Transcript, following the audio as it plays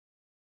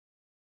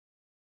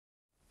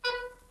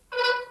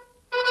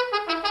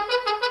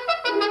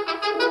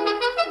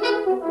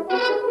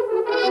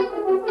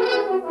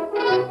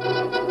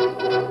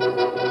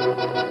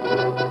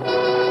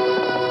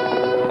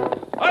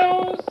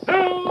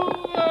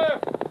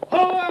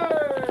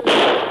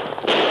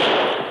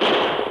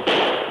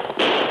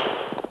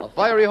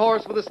fiery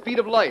horse with the speed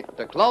of light,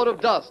 a cloud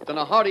of dust, and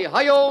a hearty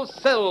hi-yo,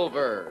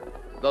 Silver,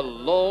 the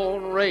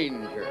Lone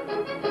Ranger.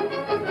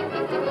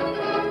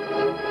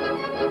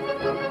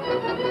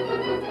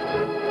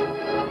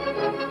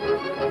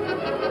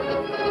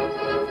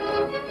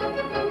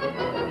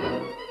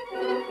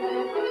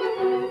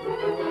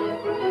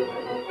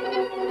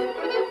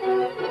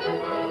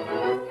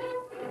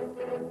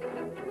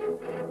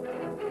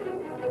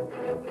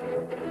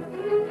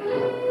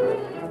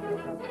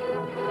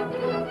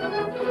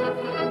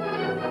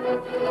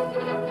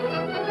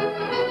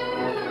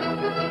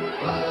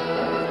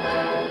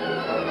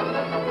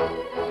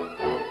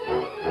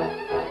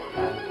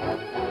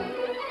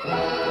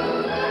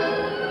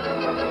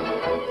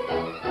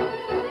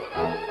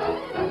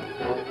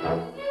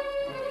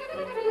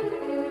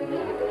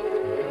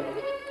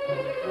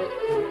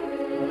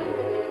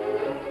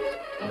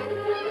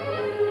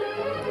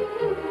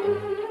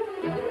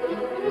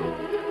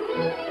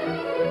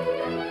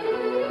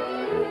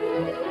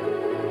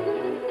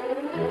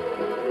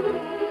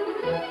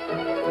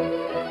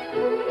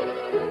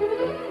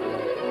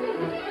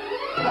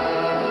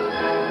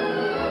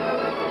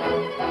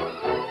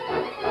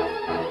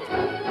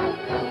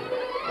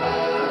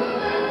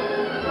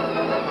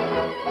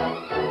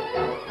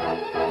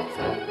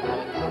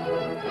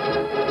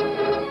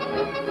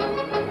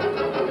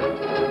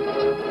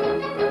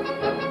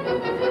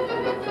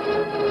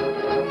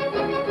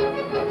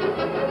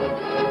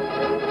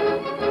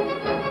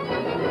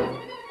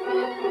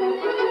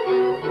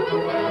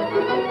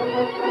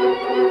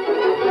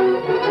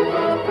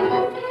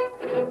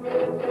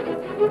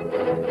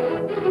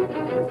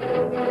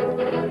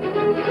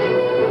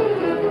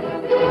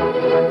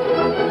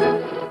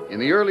 In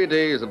the early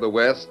days of the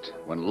West,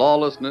 when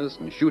lawlessness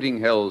and shooting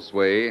held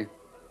sway,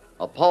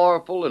 a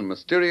powerful and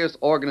mysterious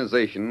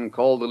organization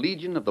called the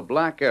Legion of the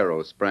Black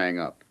Arrow sprang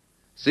up,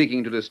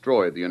 seeking to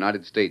destroy the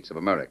United States of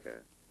America.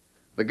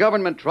 The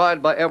government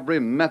tried by every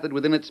method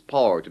within its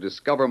power to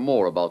discover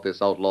more about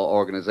this outlaw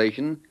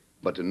organization,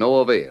 but to no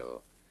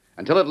avail,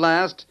 until at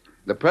last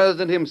the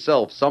president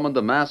himself summoned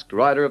the masked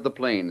rider of the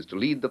plains to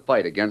lead the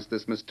fight against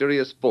this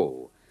mysterious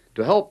foe,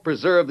 to help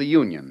preserve the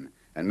Union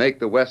and make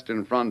the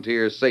western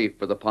frontier safe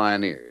for the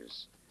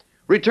pioneers.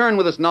 Return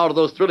with us now to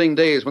those thrilling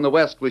days when the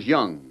West was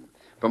young.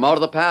 From out of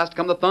the past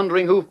come the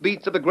thundering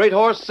hoofbeats of the great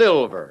horse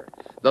Silver.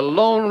 The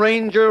Lone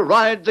Ranger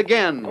rides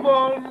again. Come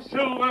on,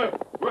 Silver.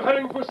 We're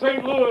heading for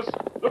St. Louis.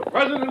 The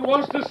president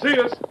wants to see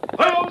us.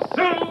 Hi-yo,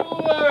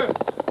 Silver!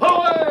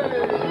 Away!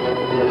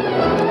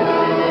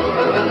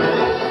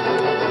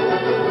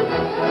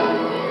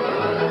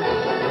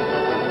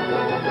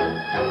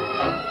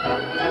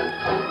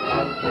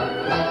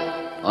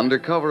 Under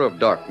cover of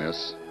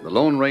darkness, the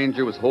Lone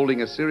Ranger was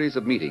holding a series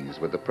of meetings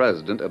with the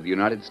President of the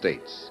United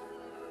States.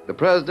 The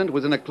President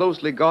was in a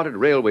closely guarded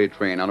railway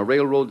train on a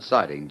railroad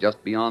siding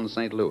just beyond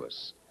St.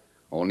 Louis.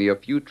 Only a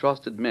few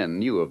trusted men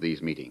knew of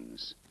these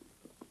meetings.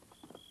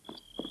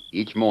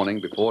 Each morning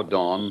before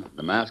dawn,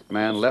 the masked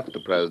man left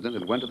the President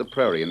and went to the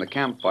prairie and the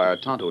campfire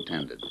Tonto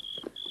tended.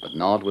 But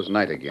now it was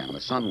night again.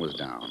 The sun was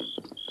down.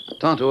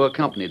 Tonto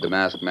accompanied the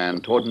masked man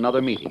toward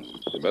another meeting.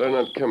 You better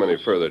not come any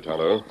further,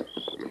 Tonto.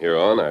 From here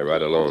on, I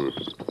ride alone.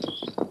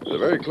 There's a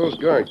very close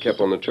guard kept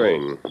on the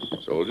train.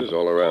 Soldiers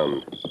all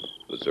around.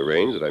 It's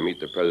arranged that I meet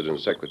the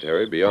president's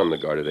secretary beyond the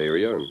guarded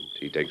area, and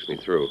he takes me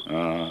through.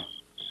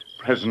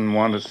 President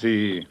want to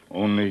see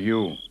only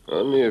you.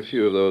 Only a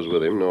few of those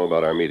with him know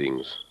about our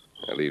meetings.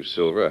 I leave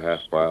Silver a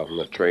half mile from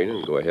the train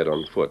and go ahead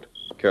on foot,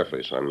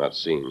 carefully so I'm not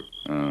seen.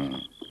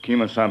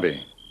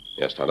 Kemosabe.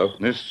 Yes, Tonto?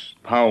 This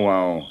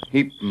powwow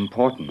heap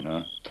important,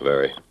 huh?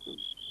 Very.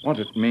 What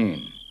it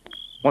mean?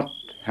 What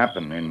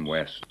happened in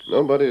West?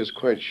 Nobody is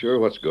quite sure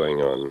what's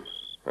going on.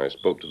 I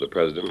spoke to the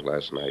president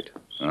last night.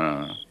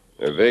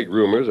 There are vague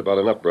rumors about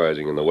an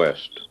uprising in the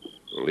West.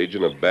 A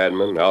legion of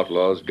badmen,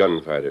 outlaws,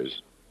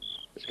 gunfighters.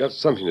 It's got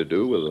something to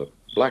do with a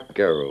Black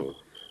Arrow.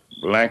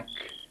 Black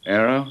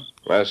Arrow?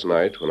 Last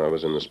night, when I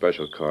was in the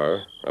special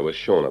car, I was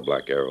shown a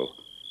Black Arrow.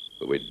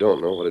 But we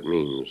don't know what it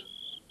means.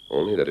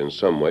 Only that in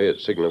some way it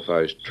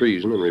signifies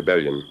treason and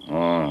rebellion.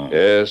 Oh.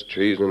 Yes,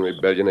 treason and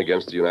rebellion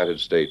against the United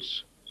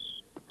States.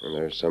 And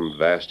there's some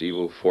vast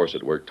evil force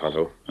at work,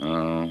 Tonto.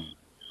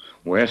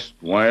 West,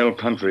 wild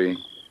country.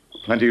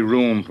 Plenty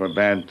room for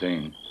bad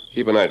thing.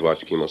 Keep a night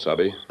watch,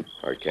 Kemosabe.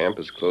 Our camp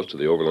is close to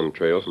the overland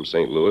trail from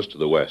St. Louis to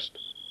the west.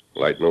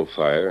 Light no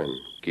fire and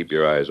keep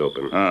your eyes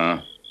open.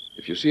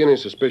 If you see any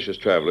suspicious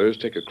travelers,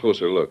 take a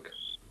closer look.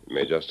 It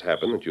may just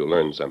happen that you'll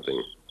learn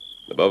something.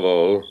 Above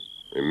all,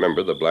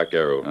 remember the Black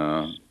Arrow.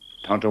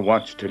 Tonto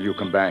watch till you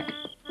come back.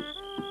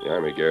 The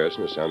Army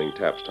garrison is sounding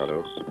taps,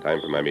 Tonto. Time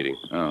for my meeting.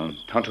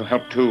 Tonto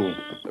help too.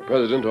 The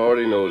president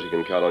already knows he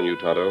can count on you,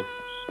 Tonto.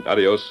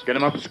 Adios. Get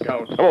him up,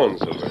 Scout. Come on,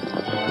 Silver.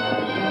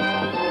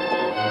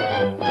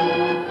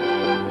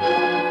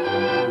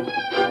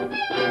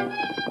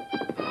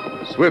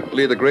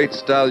 Swiftly, the great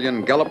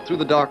stallion galloped through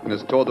the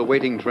darkness toward the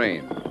waiting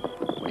train.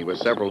 When he was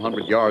several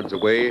hundred yards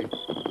away,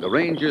 the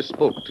ranger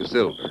spoke to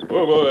Silver.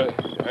 Oh, boy.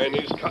 Behind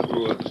these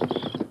cottonwoods.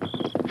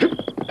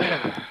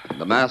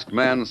 The masked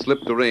man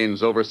slipped the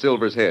reins over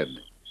Silver's head.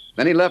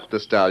 Then he left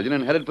the stallion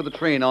and headed for the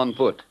train on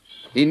foot.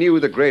 He knew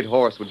the great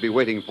horse would be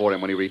waiting for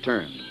him when he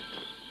returned.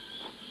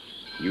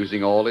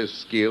 Using all his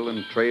skill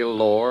and trail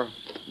lore,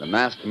 the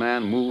masked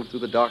man moved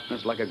through the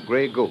darkness like a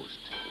gray ghost.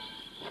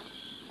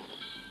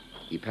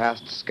 He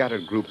passed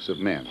scattered groups of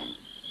men.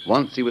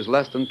 Once he was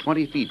less than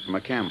 20 feet from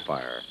a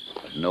campfire,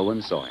 but no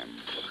one saw him.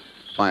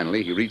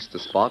 Finally, he reached the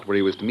spot where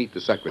he was to meet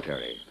the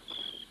secretary.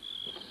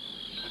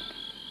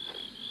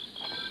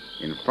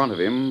 In front of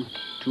him,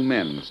 2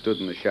 men stood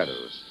in the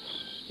shadows.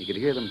 He could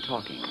hear them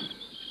talking.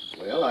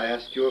 Well, I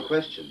asked you a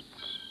question.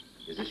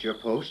 Is this your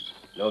post?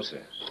 No,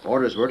 sir.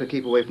 Orders were to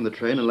keep away from the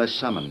train unless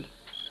summoned.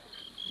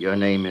 Your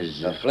name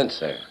is... Flint,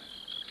 sir.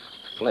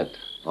 Flint.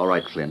 All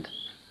right, Flint.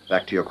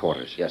 Back to your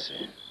quarters. Yes,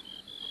 sir.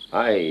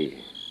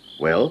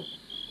 Well?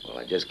 Well,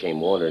 I just came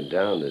wandering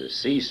down to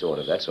see, sort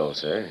of, that's all,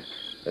 sir.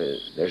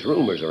 There's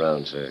rumors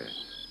around, sir.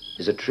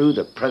 Is it true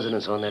the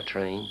president's on that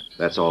train?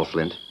 That's all,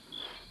 Flint.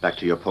 Back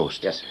to your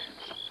post. Yes, sir.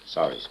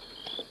 Sorry, sir.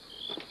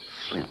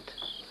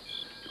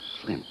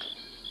 Flint.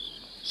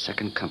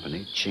 Second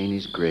Company,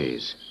 Cheney's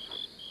Grays.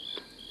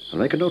 I'll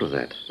make a note of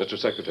that. Mr.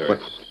 Secretary.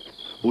 What?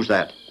 Who's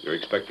that? You're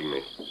expecting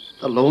me.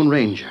 The Lone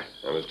Ranger.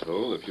 I was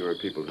told the fewer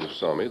people who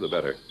saw me, the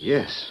better.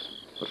 Yes,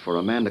 but for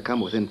a man to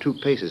come within 2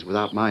 paces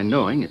without my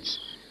knowing, it's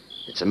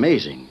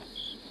amazing.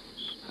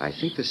 I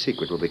think the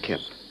secret will be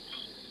kept.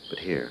 But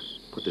here,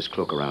 put this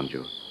cloak around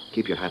you.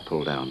 Keep your hat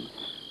pulled down.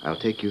 I'll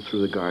take you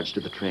through the guards to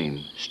the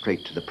train,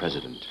 straight to the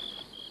president.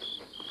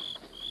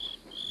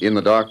 In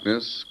the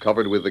darkness,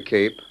 covered with the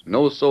cape,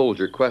 no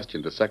soldier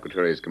questioned the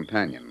secretary's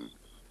companion.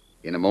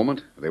 In a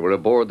moment, they were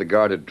aboard the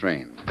guarded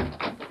train.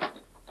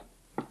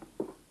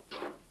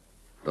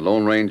 The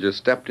Lone Ranger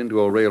stepped into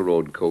a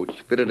railroad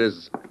coach fitted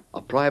as a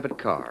private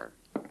car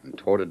and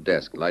toward a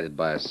desk lighted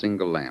by a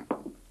single lamp.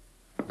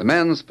 The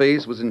man's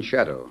face was in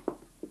shadow,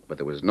 but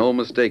there was no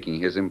mistaking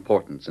his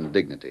importance and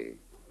dignity.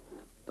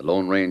 The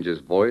Lone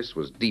Ranger's voice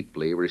was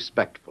deeply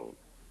respectful.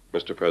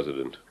 Mr.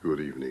 President. Good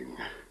evening.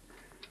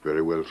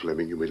 Very well,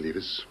 Fleming, you may leave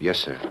us. Yes,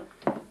 sir.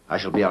 I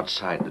shall be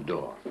outside the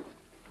door.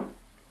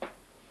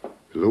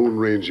 Lone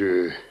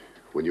Ranger,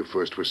 when you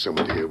first were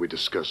summoned here, we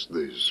discussed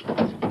this.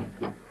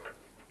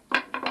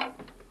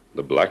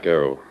 The Black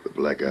Arrow. The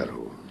Black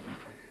Arrow.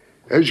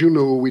 As you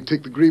know, we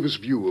take the gravest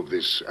view of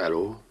this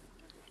arrow.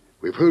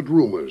 We've heard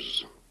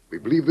rumors. We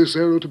believe this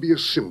arrow to be a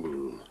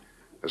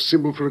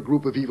symbol for a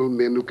group of evil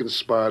men who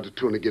conspire to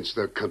turn against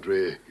their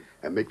country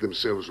and make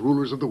themselves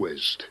rulers of the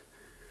West,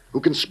 who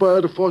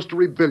conspire to foster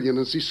rebellion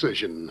and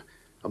secession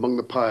among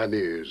the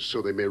pioneers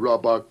so they may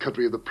rob our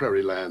country of the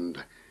prairie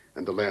land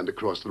and the land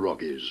across the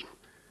Rockies.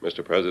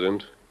 Mr.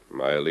 President,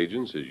 my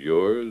allegiance is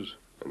yours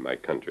and my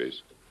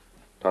country's.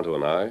 Tonto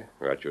and I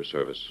are at your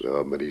service. There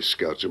are many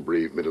scouts and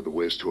brave men of the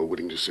West who are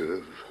willing to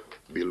serve.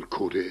 Bill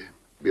Cody,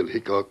 Bill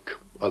Hickok,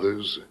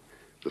 others,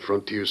 the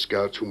frontier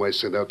scouts whom I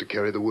sent out to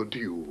carry the word to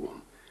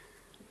you.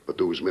 But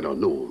those men are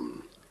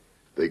known.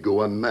 They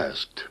go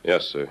unmasked.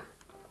 Yes, sir.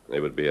 They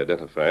would be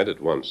identified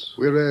at once.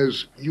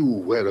 Whereas you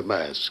wear a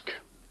mask.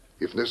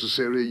 If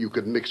necessary, you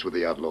could mix with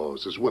the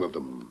outlaws as one of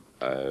them.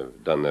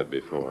 I've done that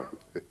before.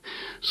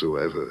 So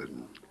I've heard.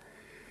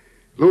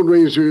 Lone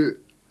Ranger,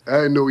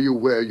 I know you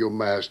wear your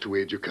mask to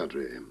aid your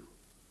country.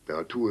 There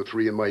are 2 or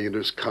 3 in my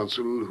inner's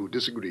council who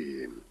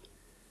disagree.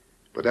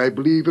 But I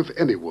believe if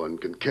anyone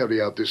can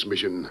carry out this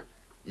mission,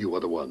 you are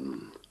the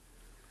one.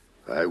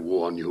 I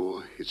warn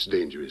you, it's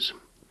dangerous.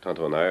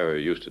 Tonto and I are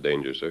used to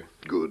danger, sir.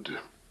 Good.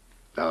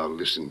 Now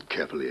listen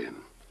carefully.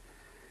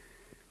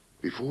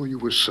 Before you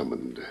were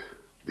summoned,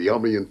 the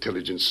Army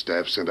Intelligence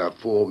Staff sent out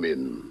 4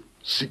 men,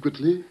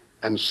 secretly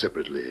and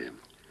separately.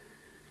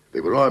 They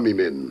were Army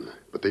men,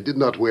 but they did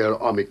not wear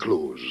Army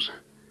clothes.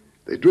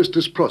 They dressed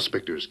as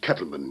prospectors,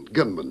 cattlemen,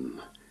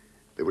 gunmen.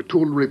 They were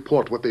told to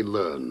report what they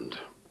learned.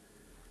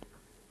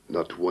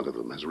 Not one of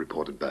them has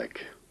reported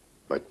back.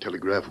 By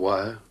telegraph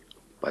wire,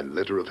 by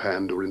letter of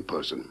hand, or in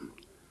person.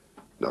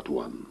 Not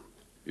one.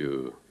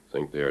 You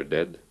think they are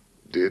dead?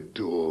 Dead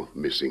or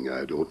missing,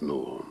 I don't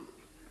know.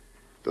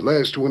 The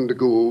last one to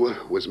go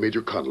was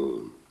Major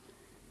Connell.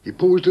 He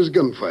posed as a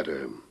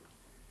gunfighter.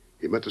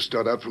 He meant to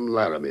start out from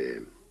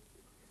Laramie.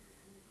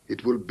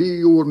 It will be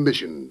your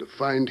mission to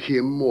find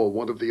him or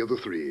one of the other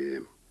 3.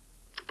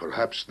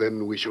 Perhaps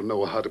then we shall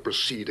know how to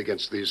proceed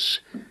against this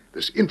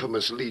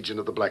infamous Legion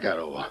of the Black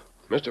Arrow.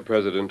 Mr.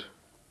 President,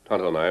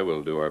 Tonto and I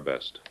will do our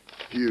best.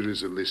 Here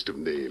is a list of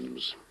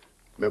names.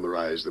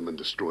 Memorize them and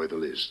destroy the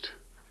list.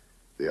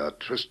 They are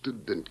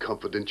trusted and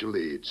confidential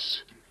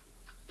aides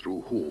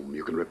through whom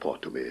you can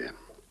report to me.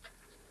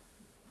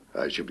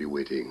 I shall be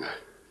waiting.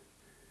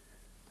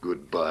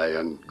 Goodbye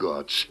and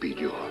Godspeed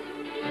you.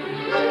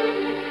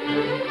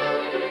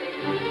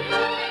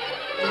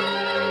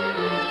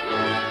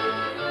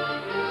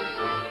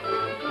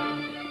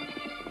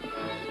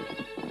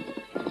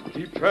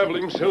 Keep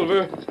traveling,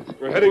 Silver.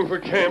 We're heading for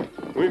camp.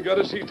 We've got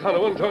to see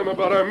Tonto and tell him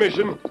about our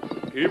mission.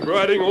 Keep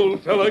riding,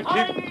 old fella. Keep...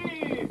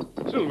 Aye!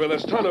 Silver,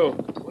 that's Tonto.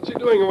 What's he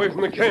doing away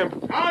from the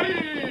camp?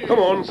 Aye! Come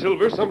on,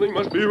 Silver. Something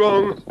must be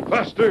wrong.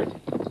 Faster.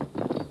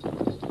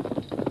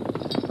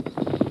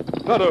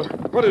 Tonto,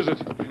 what is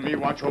it? Me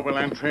watch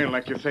overland trail,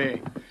 like you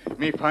say.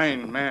 Me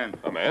find man.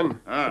 A man?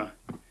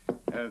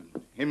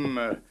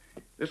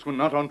 This one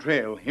not on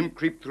trail. Him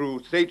creep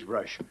through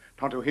sagebrush.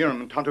 Tonto hear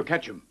him and Tonto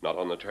catch him. Not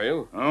on the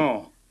trail?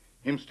 Oh,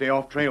 him stay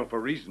off trail for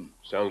reason.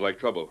 Sounds like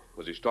trouble.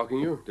 Was he stalking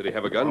you? Did he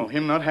have a gun? Oh,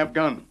 him not have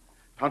gun.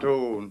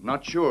 Tonto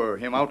not sure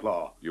him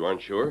outlaw. You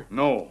aren't sure?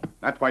 No,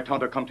 that's why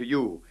Tonto come to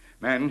you.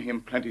 Man,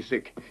 him plenty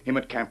sick. Him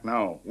at camp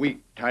now.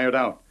 Weak, tired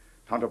out.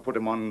 Tonto put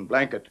him on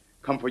blanket.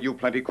 Come for you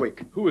plenty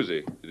quick. Who is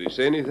he? Did he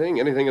say anything?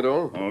 Anything at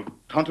all? Oh,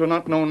 Tonto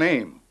not know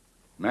name.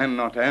 Man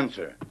not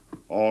answer.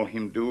 All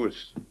him do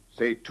is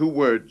say 2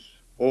 words.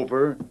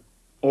 Over,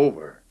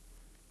 over.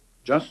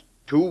 Just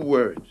 2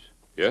 words.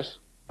 Yes?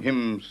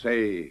 Him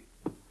say,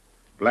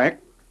 Black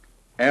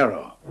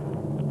Arrow.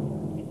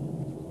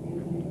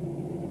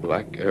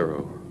 Black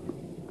Arrow.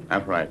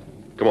 That's right.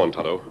 Come on,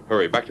 Tonto.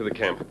 Hurry, back to the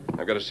camp.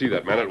 I've got to see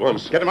that man at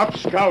once. Get him up,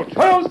 Scout.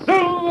 Hail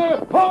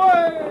Silver!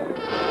 Away!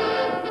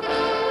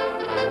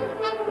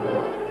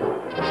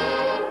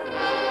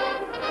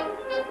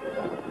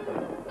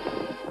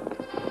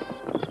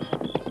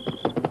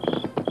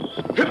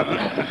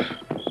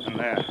 And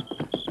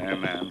there,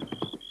 man.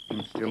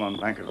 He's still on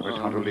blanket where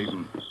Tonto leave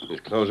him. His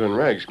clothes are in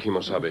rags,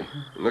 Kimosabe.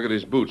 And look at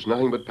his boots,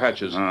 nothing but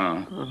patches.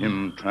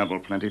 Him travel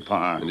plenty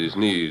far. And his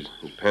knees.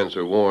 His pants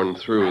are worn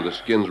through, the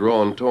skin's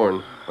raw and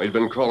torn. Why, he's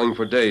been crawling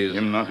for days.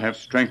 Him not have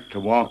strength to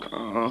walk.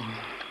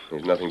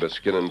 He's nothing but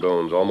skin and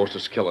bones, almost a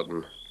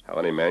skeleton. How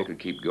any man could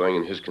keep going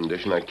in his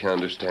condition, I can't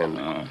understand.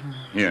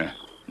 Here.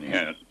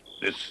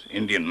 This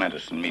Indian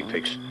medicine me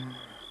fix.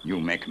 You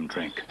make him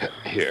drink.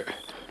 Here,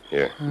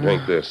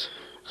 drink this.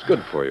 It's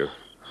good for you.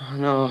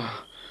 No.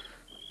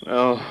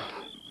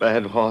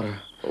 Bad water.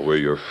 Oh, we're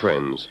your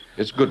friends.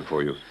 It's good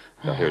for you.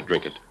 Now, here,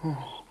 drink it.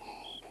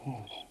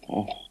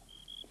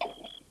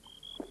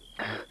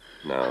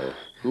 Now,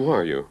 who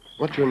are you?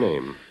 What's your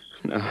name?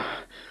 No.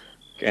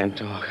 Can't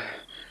talk.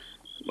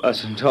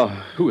 Mustn't talk.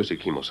 Who is he,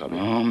 Kimosabe?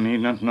 Oh, me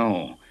not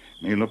know.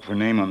 Me look for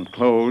name on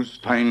clothes,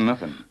 find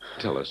nothing.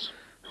 Tell us.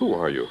 Who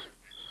are you?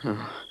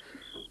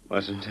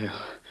 Mustn't tell.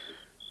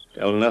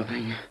 Tell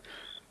nothing.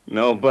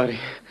 Nobody.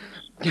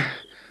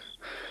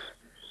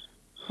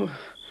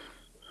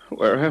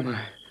 Where am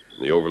I?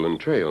 The Overland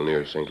Trail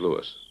near St.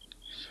 Louis.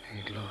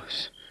 St.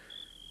 Louis.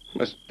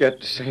 Must get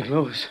to St.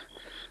 Louis.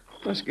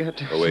 Must get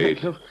to wait.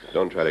 St. Louis.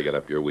 Don't try to get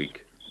up. You're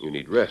weak. You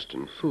need rest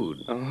and food.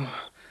 Oh,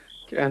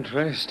 can't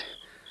rest.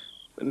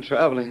 Been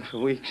traveling for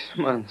weeks,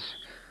 months.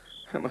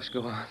 I must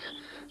go on.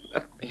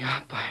 Let me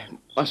up. I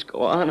must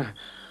go on.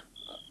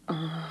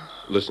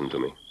 Listen to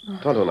me.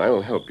 Tonto and I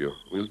will help you.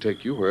 We'll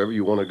take you wherever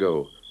you want to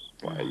go.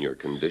 Why, in your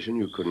condition,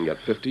 you couldn't get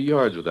 50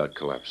 yards without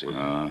collapsing.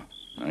 Now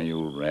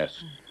you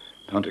rest.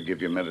 Tonto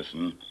give you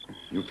medicine.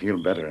 You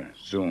feel better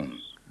soon.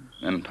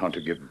 Then Tonto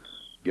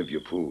give you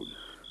food.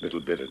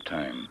 Little bit of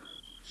time.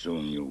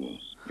 Soon you'll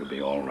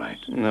be all right.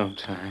 No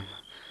time.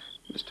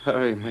 Just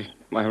hurry, make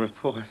my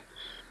report.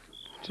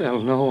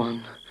 Tell no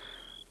one.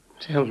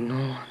 Tell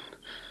no one.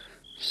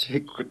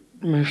 Secret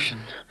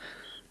mission.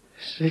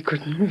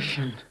 Secret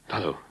mission.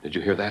 Tonto, did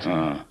you hear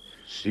that?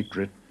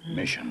 Secret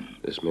mission.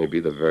 This may be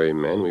the very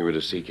man we were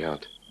to seek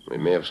out. We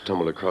may have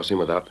stumbled across him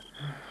without...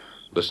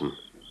 Listen.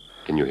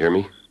 Can you hear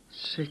me?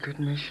 Secret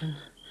mission.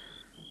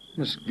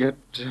 Must get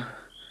to...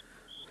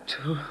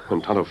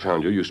 When Tonto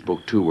found you, you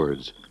spoke 2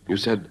 words. You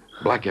said,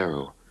 Black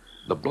Arrow.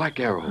 The Black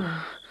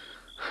Arrow.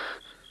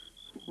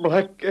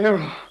 Black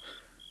Arrow.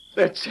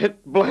 That's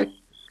it, Black...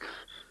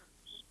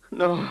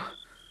 No.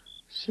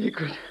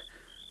 Secret.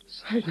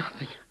 Say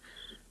nothing.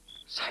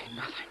 Say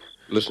nothing.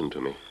 Listen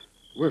to me.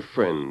 We're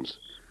friends.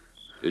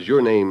 Is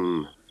your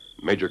name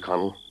Major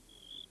Connell?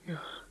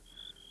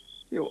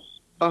 You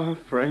are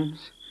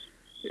friends?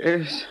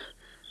 Yes.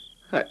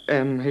 I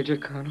am Major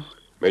Connell.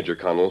 Major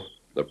Connell,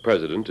 the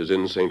president is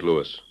in St.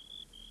 Louis.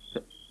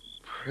 The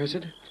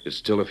president? It's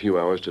still a few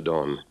hours to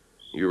dawn.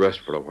 You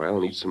rest for a while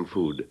and eat some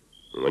food.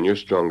 And when you're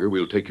stronger,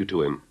 we'll take you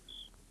to him.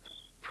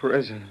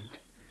 President.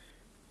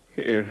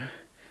 Here.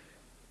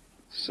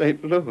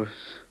 St. Louis.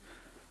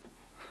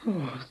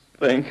 Oh,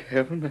 thank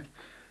heaven.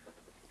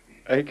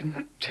 I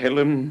can tell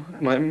him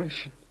my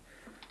mission.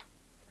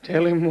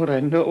 Tell him what I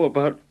know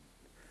about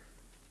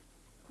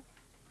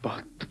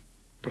the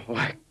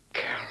Black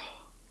Arrow.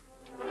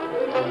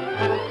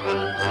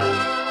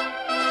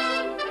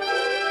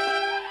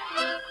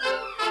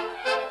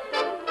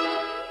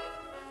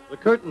 The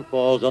curtain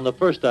falls on the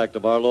first act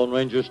of our Lone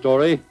Ranger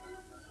story.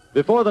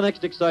 Before the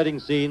next exciting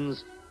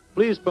scenes,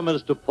 please permit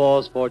us to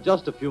pause for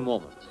just a few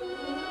moments.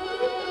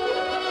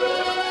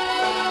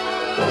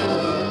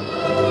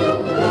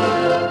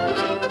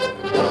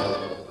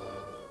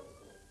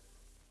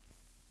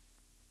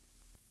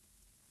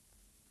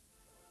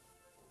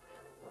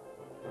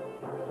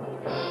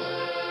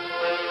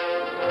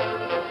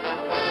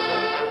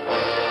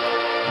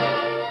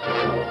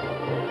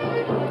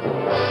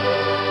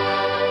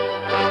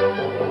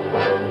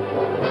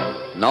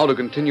 Now to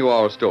continue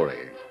our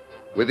story.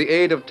 With the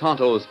aid of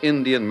Tonto's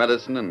Indian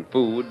medicine and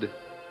food,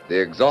 the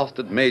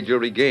exhausted Major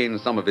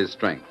regained some of his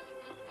strength.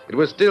 It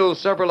was still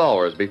several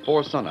hours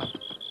before sunup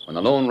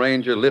when the Lone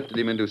Ranger lifted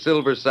him into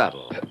Silver's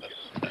saddle.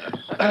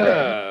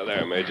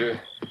 There, Major.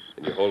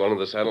 Can you hold on to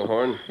the saddle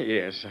horn?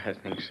 Yes, I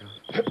think so.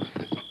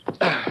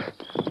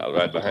 I'll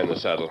ride behind the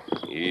saddle.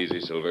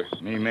 Easy, Silver.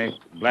 Me make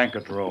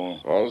blanket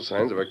roll. All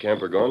signs of our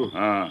camp are gone?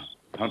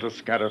 Hunt to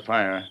scatter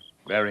fire.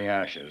 Bury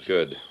ashes.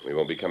 Good. We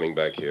won't be coming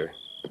back here.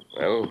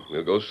 Well,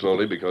 we'll go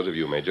slowly because of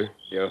you, Major.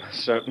 You're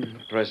certain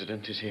the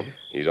president is here?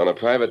 He's on a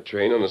private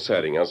train on a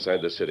siding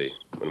outside the city.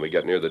 When we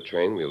get near the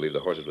train, we'll leave the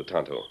horses with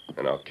Tonto,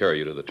 and I'll carry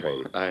you to the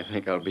train. I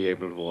think I'll be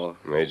able to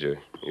walk. Major,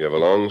 you have a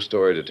long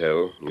story to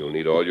tell. You'll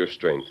need all your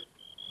strength.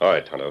 All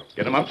right, Tonto.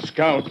 Get him up,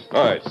 Scout.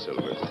 All right,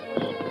 Silver.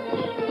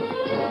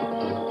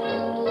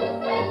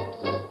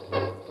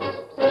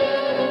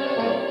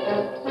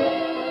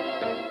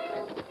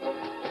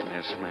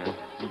 Yes, man.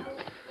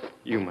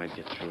 You might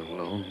get through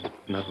alone.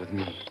 Not with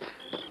me.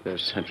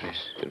 There's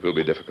sentries. It will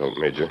be difficult,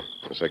 Major.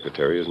 The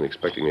secretary isn't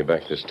expecting me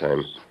back this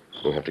time.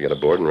 We'll have to get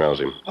aboard and rouse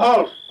him.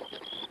 Halt!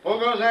 Who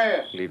goes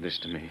there? Leave this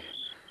to me.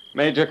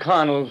 Major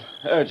Connell,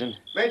 urgent.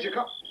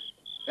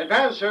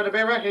 Advance, sir, to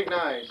be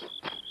recognized.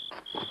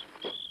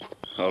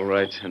 All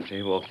right,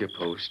 sentry. Walk your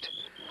post.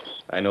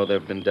 I know there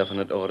have been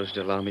definite orders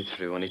to allow me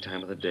through any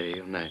time of the day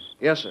or night.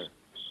 Yes, sir.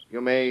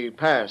 You may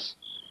pass.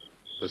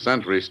 The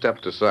sentry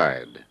stepped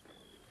aside.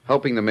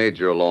 Helping the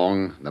major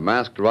along, the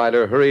masked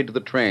rider hurried to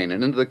the train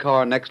and into the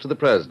car next to the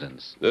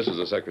president's. This is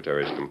the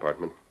secretary's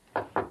compartment.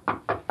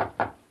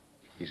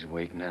 He's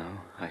awake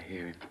now. I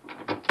hear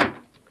him.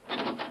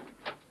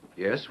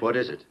 Yes, what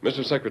is it?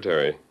 Mr.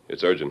 Secretary,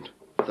 it's urgent.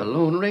 The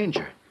Lone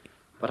Ranger.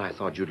 But I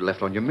thought you'd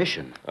left on your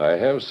mission. I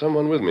have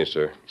someone with me,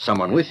 sir.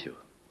 Someone with you?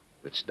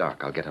 It's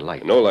dark. I'll get a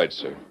light. No lights,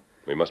 sir.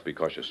 We must be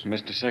cautious.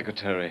 Mr.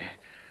 Secretary,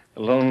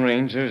 the Lone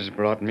Ranger's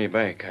brought me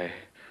back.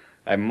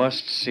 I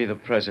must see the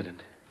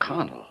president.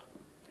 Connell.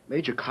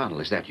 Major Connell,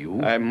 is that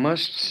you? I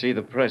must see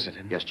the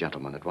president. Yes,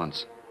 gentlemen, at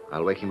once.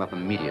 I'll wake him up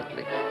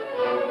immediately.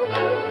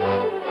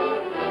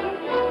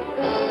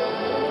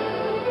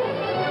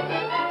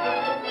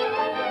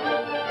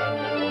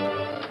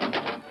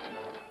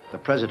 The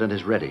president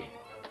is ready.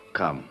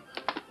 Come.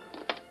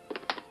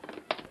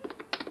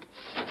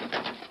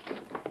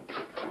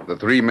 The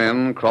three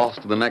men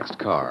crossed to the next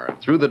car,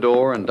 through the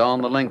door and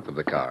down the length of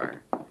the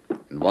car.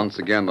 And once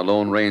again, the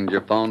Lone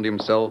Ranger found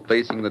himself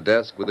facing the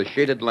desk with a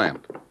shaded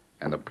lamp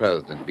and the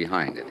president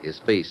behind it, his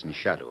face in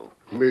shadow.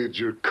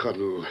 Major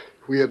Connell,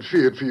 we had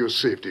feared for your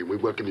safety. We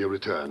welcome your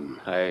return.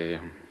 I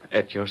am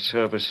at your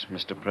service,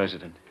 Mr.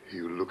 President.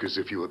 You look as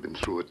if you have been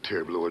through a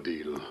terrible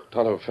ordeal.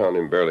 Tonto found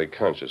him barely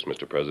conscious,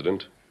 Mr.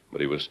 President, but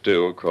he was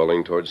still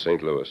crawling towards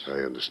St. Louis. I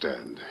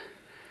understand.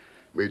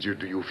 Major,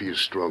 do you feel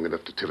strong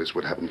enough to tell us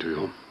what happened to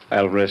you?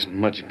 I'll rest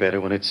much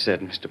better when it's said,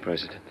 Mr.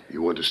 President.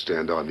 You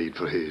understand our need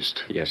for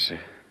haste? Yes, sir.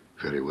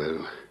 Very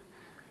well.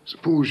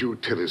 Suppose you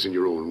tell us in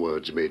your own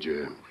words,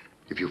 Major.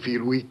 If you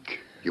feel weak,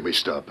 you may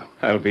stop.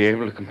 I'll be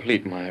able to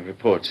complete my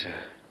report, sir.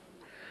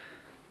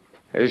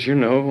 As you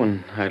know,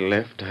 when I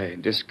left, I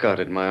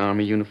discarded my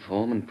army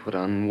uniform and put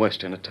on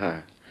Western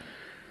attire.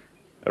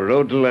 I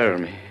rode to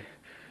Laramie.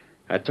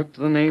 I took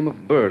to the name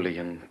of Burley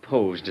and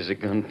posed as a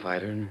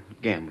gunfighter and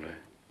gambler.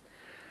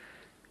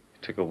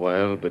 It took a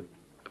while, but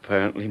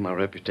apparently my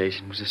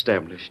reputation was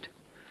established.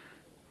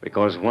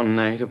 Because one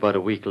night, about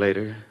a week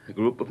later, a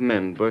group of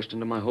men burst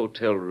into my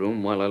hotel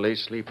room while I lay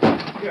sleeping.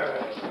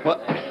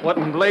 What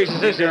in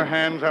blazes is Keep your it?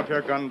 hands off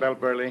your gun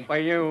belt, Burley. Why,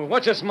 you,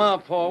 what's your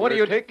mouth for? What are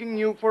We're you... taking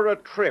you for a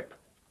trip.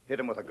 Hit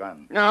him with a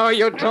gun. No,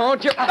 you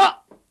don't. You...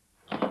 Ah!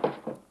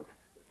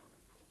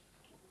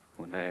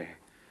 When I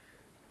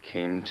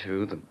came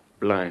to, the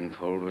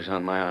blindfold was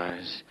on my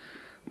eyes.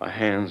 My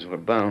hands were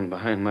bound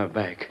behind my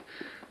back.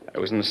 I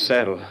was in the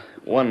saddle.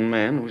 One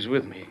man was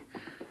with me.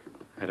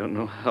 I don't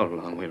know how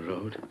long we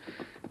rode.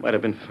 It might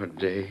have been for a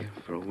day,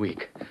 for a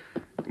week.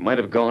 It might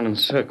have gone in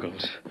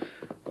circles.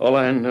 All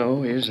I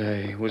know is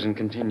I was in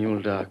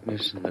continual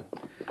darkness and that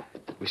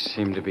we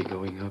seemed to be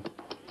going up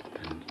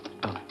and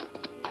up.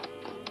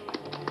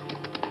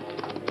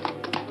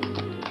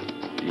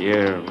 The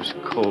air was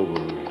cold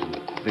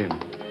and thin.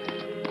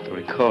 I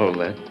recall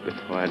that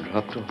before I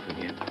dropped off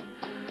again.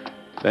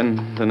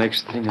 Then the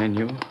next thing I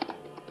knew,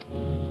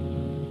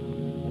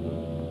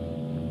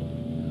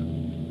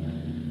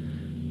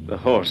 the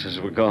horses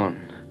were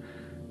gone.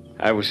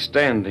 I was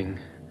standing.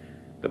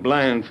 The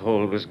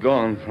blindfold was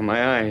gone from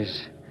my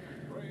eyes.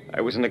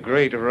 I was in a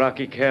great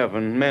rocky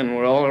cavern. Men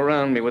were all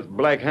around me with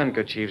black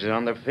handkerchiefs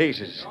on their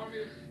faces.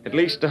 At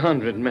least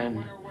 100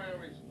 men.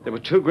 There were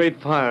two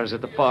great fires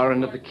at the far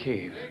end of the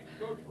cave.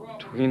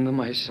 Between them,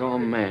 I saw a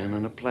man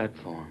on a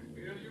platform.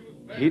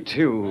 He,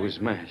 too, was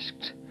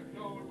masked.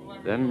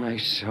 Then I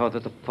saw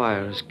that the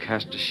fires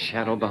cast a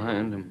shadow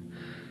behind him.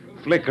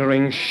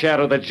 Flickering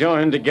shadow that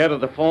joined together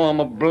to form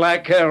a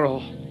black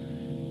arrow.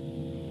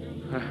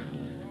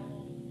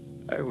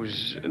 I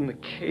was in the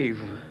cave.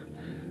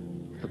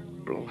 The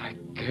black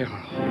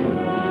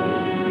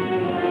arrow.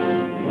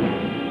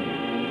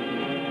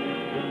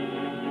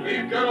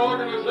 We've got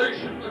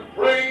organization and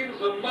brains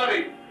and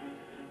money.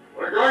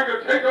 We're going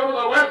to take over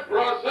the West for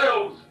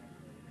ourselves.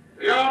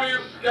 The army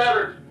is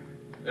scattered.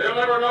 They'll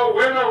never know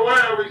matter when or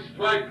where we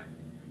strike.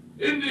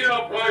 Indian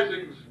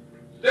uprisings,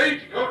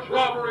 stagecoach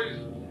robberies,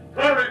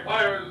 prairie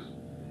fires.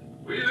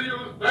 We'll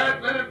use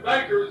bad men and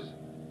bankers,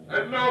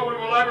 and no one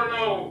will ever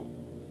know.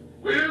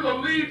 We're the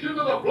Legion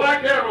of the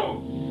Black Arrow.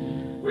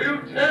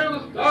 We'll tear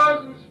the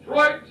stars and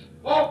stripes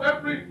off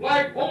every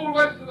flagpole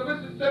west of the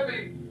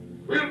Mississippi.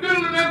 We'll build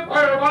an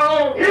empire of our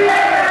own.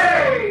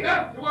 Yay!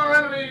 Death to our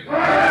enemies.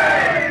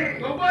 Hooray!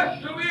 The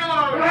West shall be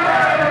ours.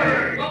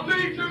 Hooray! The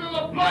Legion of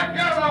the Black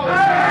Arrow.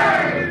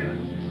 Hooray!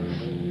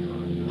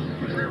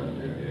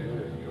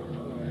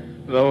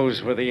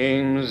 Those were the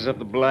aims of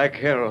the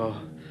Black Arrow.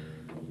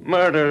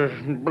 Murder,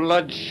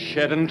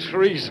 bloodshed, and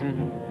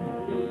treason.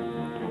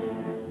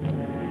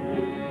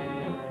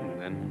 And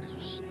then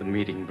as the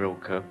meeting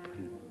broke up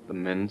and the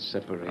men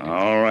separated.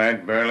 All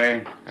right,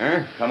 Burley.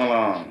 Huh? Come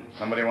along.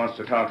 Somebody wants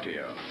to talk to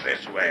you.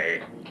 This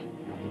way.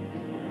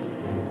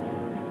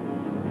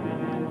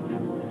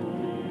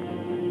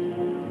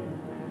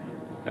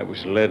 I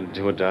was led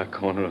to a dark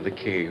corner of the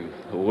cave,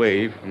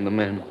 away from the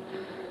men.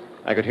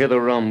 I could hear the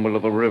rumble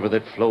of a river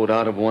that flowed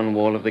out of one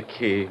wall of the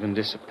cave and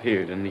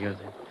disappeared in the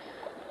other.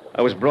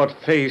 I was brought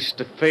face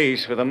to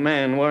face with a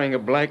man wearing a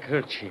black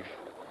kerchief.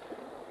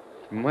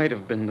 He might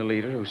have been the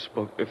leader who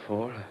spoke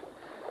before.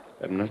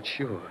 I'm not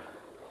sure.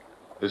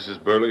 This is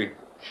Burley?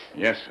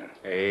 Yes, sir.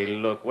 Hey,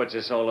 look, what's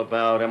this all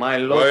about? Am I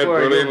Quiet, local?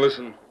 Burley, and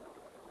listen.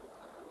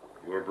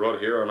 You were brought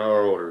here on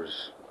our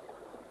orders.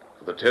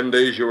 For the 10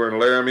 days you were in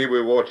Laramie,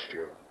 we watched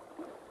you.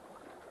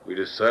 We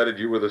decided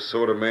you were the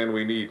sort of man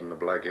we need in the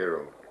Black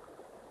Arrow.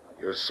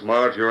 You're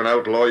smart, you're an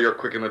outlaw, you're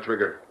quick in the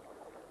trigger.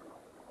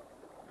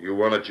 You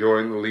want to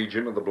join the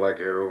Legion of the Black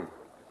Arrow?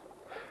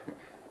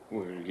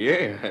 Well,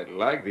 yeah, I'd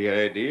like the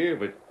idea,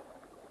 but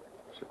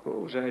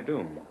suppose I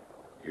don't.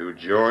 You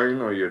join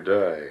or you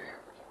die.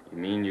 You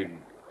mean you'd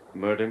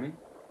murder me?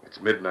 It's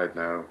midnight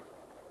now.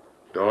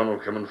 Dawn will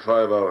come in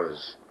 5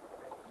 hours.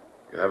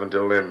 You have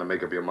until then to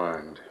make up your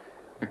mind.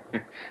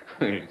 Well,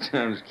 it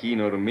sounds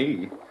keno to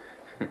me.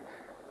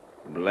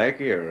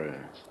 Black Arrow.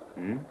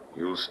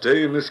 You'll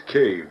stay in this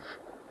cave.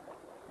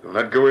 You'll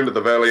not go into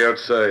the valley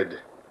outside.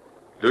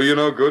 Do you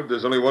no good,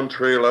 there's only one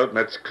trail out, and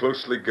that's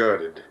closely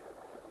guarded.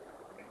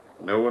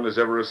 No one has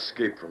ever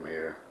escaped from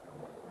here.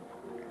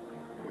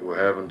 You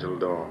have until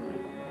dawn.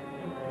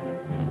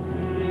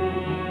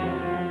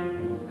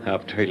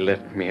 After he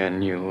left me, I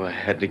knew I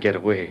had to get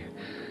away.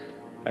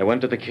 I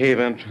went to the cave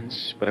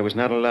entrance, but I was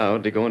not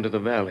allowed to go into the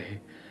valley.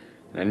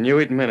 I knew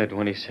he'd meant it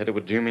when he said it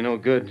would do me no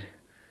good.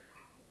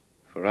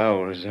 For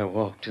hours, I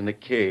walked in the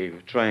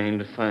cave, trying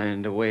to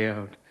find a way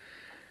out.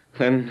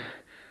 Then,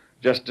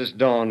 just as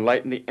dawn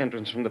lightened the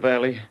entrance from the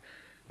valley,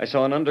 I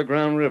saw an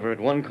underground river at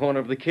one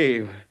corner of the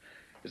cave.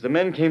 As the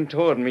men came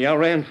toward me, I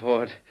ran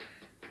for it.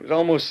 It was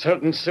almost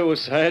certain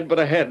suicide, but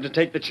I had to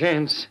take the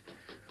chance.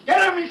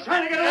 Get him! He's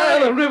trying to get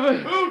Out away! of the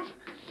river! Boot!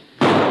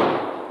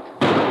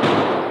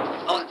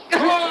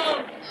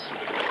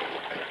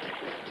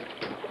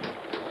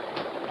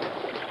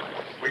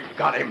 We've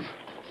got him.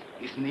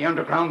 He's in the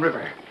underground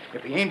river.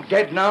 If he ain't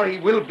dead now, he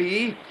will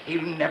be.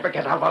 He'll never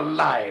get out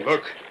alive.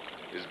 Look,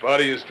 his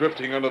body is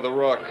drifting under the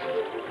rock.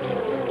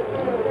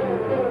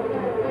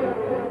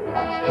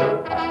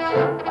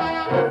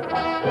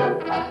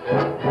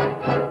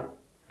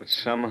 But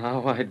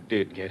somehow I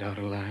did get out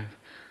alive.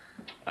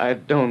 I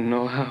don't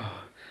know how.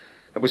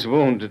 I was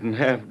wounded and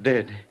half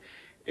dead.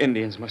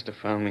 Indians must have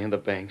found me in the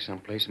bank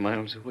someplace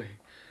miles away.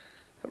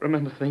 I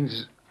remember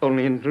things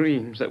only in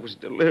dreams. That was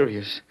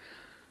delirious.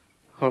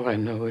 All I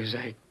know is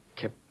I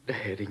kept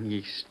heading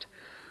east.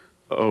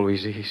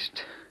 Always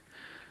east.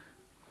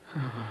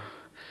 Oh,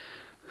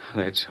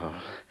 that's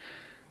all.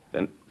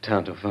 Then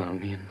Tonto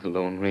found me, and the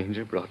Lone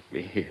Ranger brought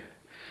me here.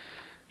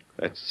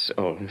 That's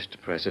all, Mr.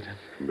 President.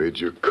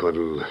 Major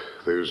Connell,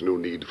 there's no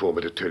need for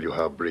me to tell you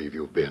how brave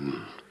you've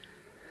been.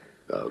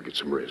 Now get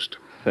some rest.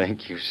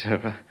 Thank you,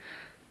 sir.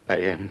 I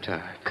am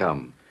tired.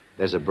 Come.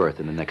 There's a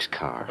berth in the next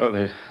car. Oh,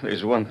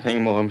 there's one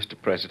thing more, Mr.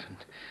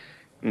 President.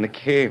 In the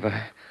cave,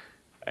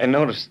 I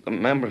noticed the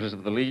members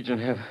of the Legion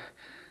have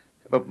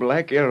a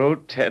black arrow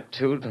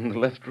tattooed on the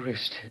left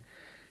wrist. It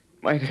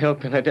might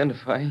help in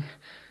identifying.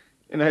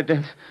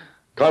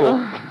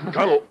 Connell!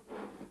 Connell!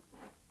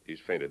 He's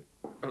fainted.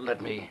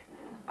 Let me.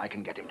 I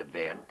can get him to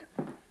bed.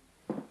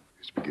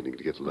 It's beginning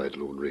to get light,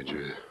 Lone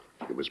Ranger.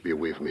 You must be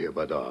away from here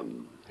by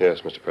dawn.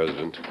 Yes, Mr.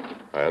 President.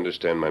 I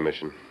understand my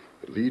mission.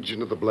 The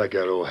Legion of the Black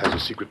Arrow has a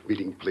secret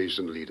meeting place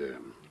and leader.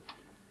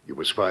 You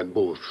must find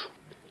both.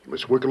 You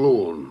must work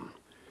alone.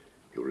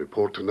 You'll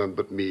report to none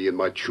but me and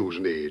my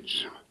chosen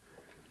aides.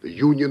 The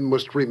Union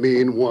must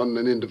remain one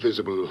and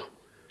indivisible.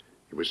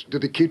 You must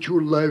dedicate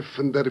your life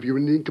and that of your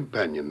Indian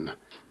companion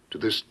to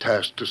this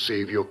task to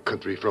save your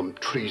country from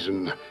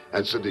treason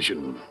and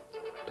sedition.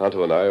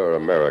 Tonto and I are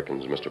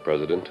Americans, Mr.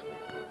 President.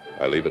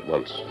 I leave at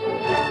once.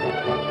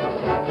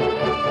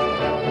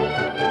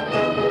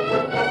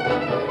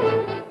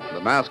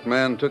 The masked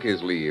man took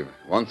his leave.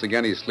 Once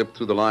again, he slipped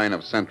through the line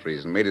of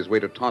sentries and made his way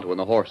to Tonto and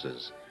the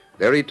horses.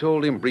 There he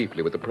told him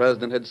briefly what the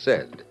president had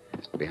said,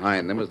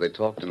 Behind them, as they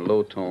talked in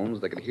low tones,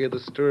 they could hear the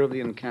stir of the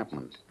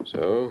encampment.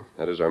 So,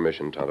 that is our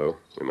mission, Tonto.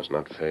 We must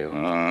not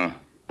fail.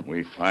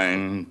 We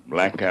find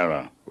Black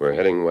Arrow. We're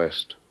heading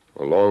west.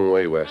 A long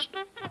way west.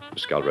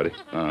 Scout ready?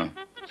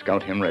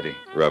 Scout him ready.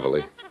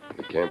 Reveille.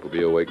 The camp will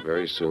be awake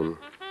very soon.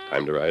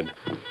 Time to ride.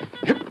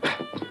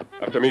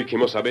 After me,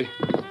 Kimosabe.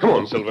 Come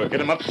on, Silver.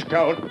 Get him up,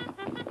 Scout.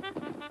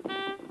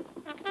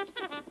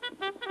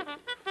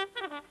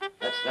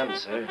 That's them,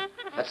 sir.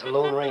 That's the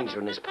Lone Ranger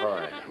and his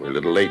pard. We're a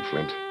little late,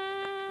 Flint.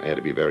 I had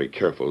to be very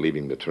careful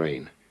leaving the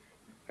train.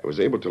 I was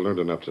able to learn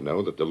enough to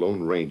know that the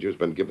Lone Ranger's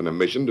been given a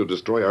mission to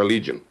destroy our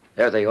Legion.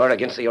 There they are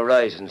against the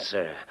horizon,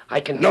 sir.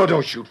 I can... No,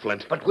 don't shoot,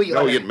 Flint. But we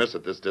No, are... you'd miss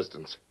at this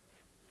distance.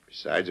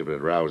 Besides, it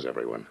would rouse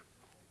everyone.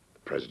 The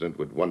president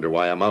would wonder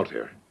why I'm out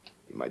here.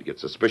 He might get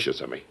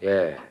suspicious of me.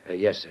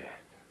 Yes, sir.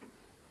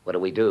 What do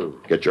we do?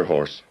 Get your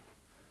horse.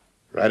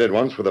 Ride at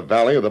once for the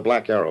valley of the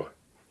Black Arrow.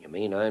 You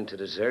mean I'm to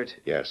desert?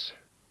 Yes.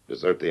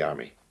 Desert the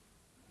army.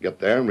 Get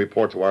there and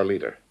report to our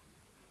leader.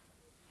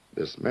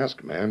 This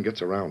masked man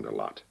gets around a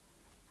lot.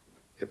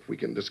 If we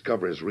can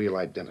discover his real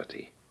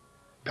identity,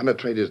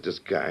 penetrate his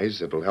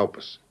disguise, it'll help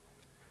us.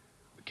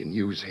 We can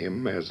use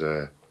him as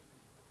a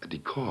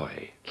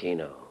decoy.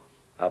 Kino,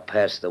 I'll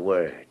pass the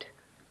word.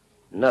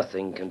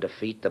 Nothing can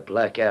defeat the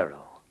Black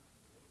Arrow.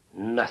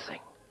 Nothing.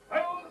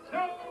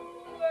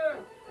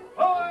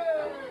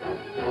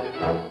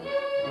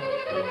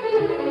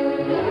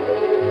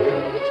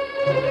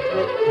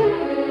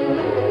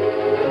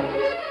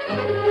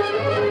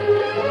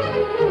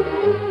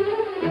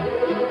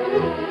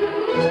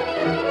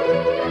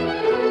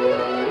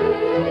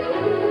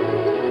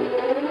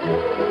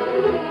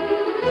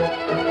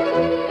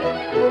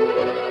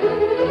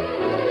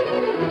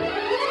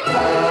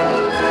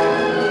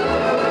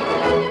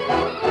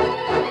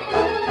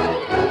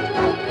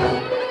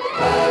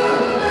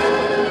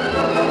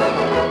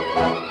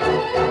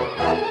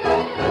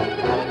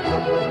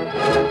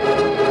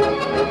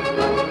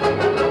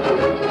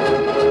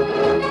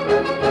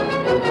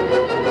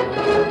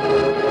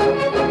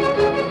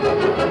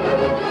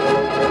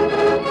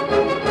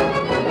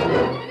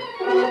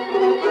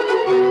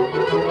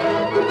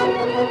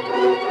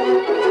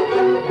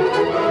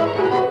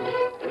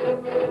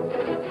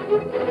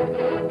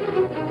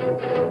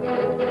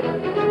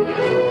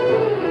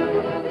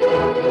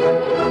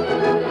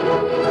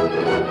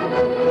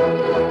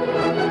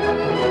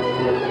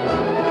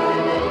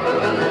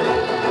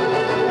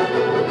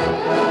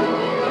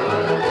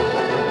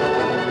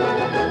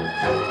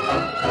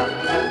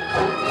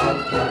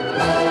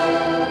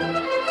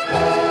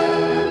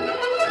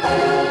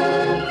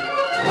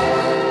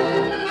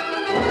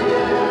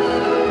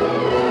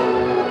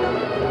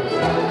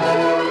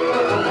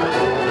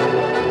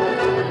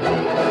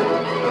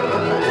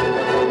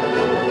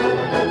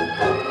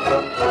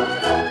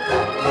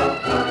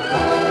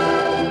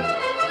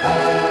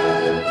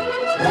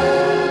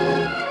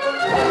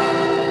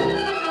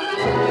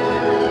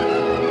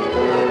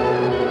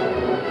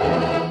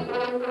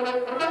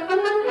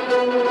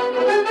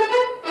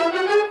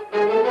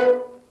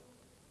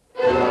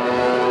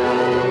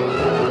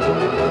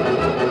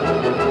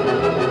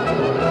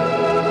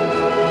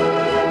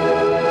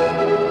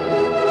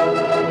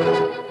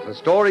 The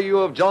story you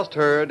have just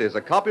heard is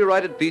a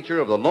copyrighted feature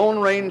of the Lone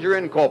Ranger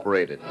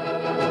Incorporated.